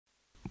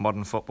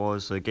Modern football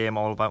is a game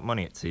all about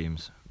money, it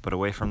seems, but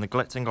away from the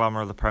glitz and glamour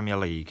of the Premier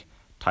League,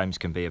 times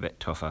can be a bit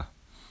tougher.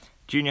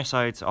 Junior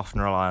sides often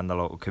rely on the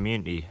local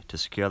community to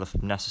secure the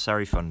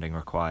necessary funding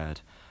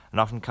required, and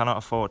often cannot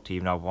afford to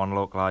even have one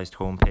localised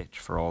home pitch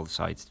for all the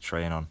sides to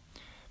train on.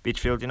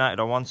 Beechfield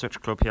United are one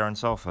such club here in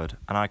Salford,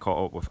 and I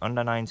caught up with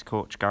under-9s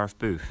coach Gareth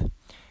Booth,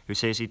 who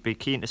says he'd be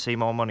keen to see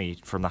more money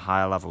from the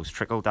higher levels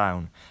trickle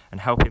down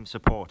and help him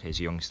support his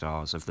young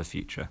stars of the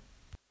future.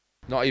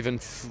 Not even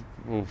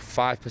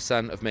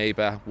 5% of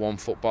maybe one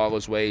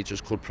footballer's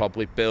wages could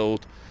probably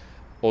build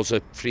us a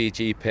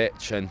 3G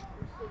pitch, and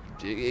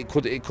it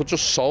could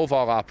just solve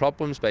all our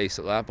problems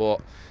basically.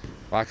 But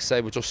like I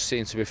say, we just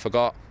seem to be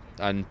forgot,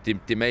 and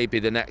there may be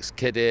the next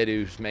kid here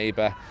who's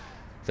maybe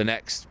the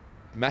next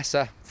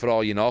Messer, for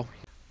all you know.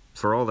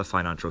 For all their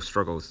financial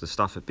struggles, the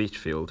staff at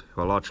Beechfield,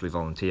 who are largely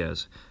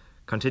volunteers,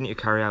 continue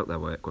to carry out their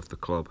work with the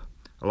club.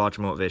 A large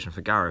motivation for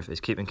Gareth is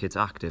keeping kids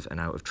active and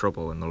out of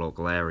trouble in the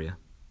local area.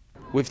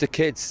 With the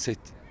kids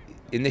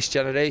in this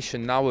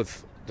generation now,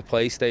 with the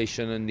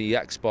PlayStation and the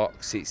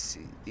Xbox,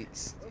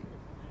 it's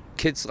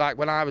kids like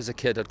when I was a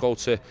kid, I'd go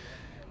to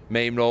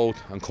Main Road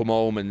and come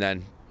home, and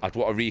then I'd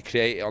want to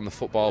recreate it on the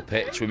football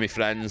pitch with my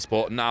friends.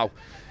 But now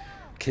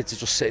kids are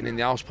just sitting in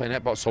the house playing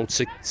Xbox. So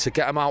to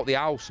get them out the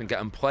house and get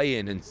them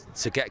playing, and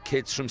to get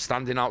kids from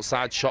standing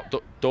outside shop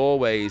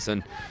doorways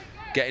and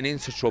getting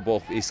into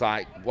trouble is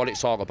like what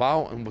it's all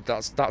about, and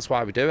that's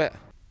why we do it.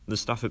 The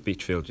staff at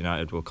Beechfield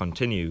United will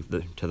continue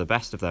to the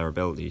best of their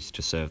abilities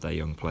to serve their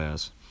young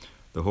players.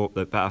 They hope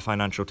that better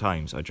financial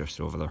times are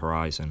just over the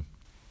horizon.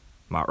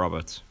 Matt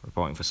Roberts,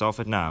 reporting for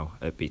Salford Now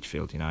at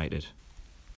Beechfield United.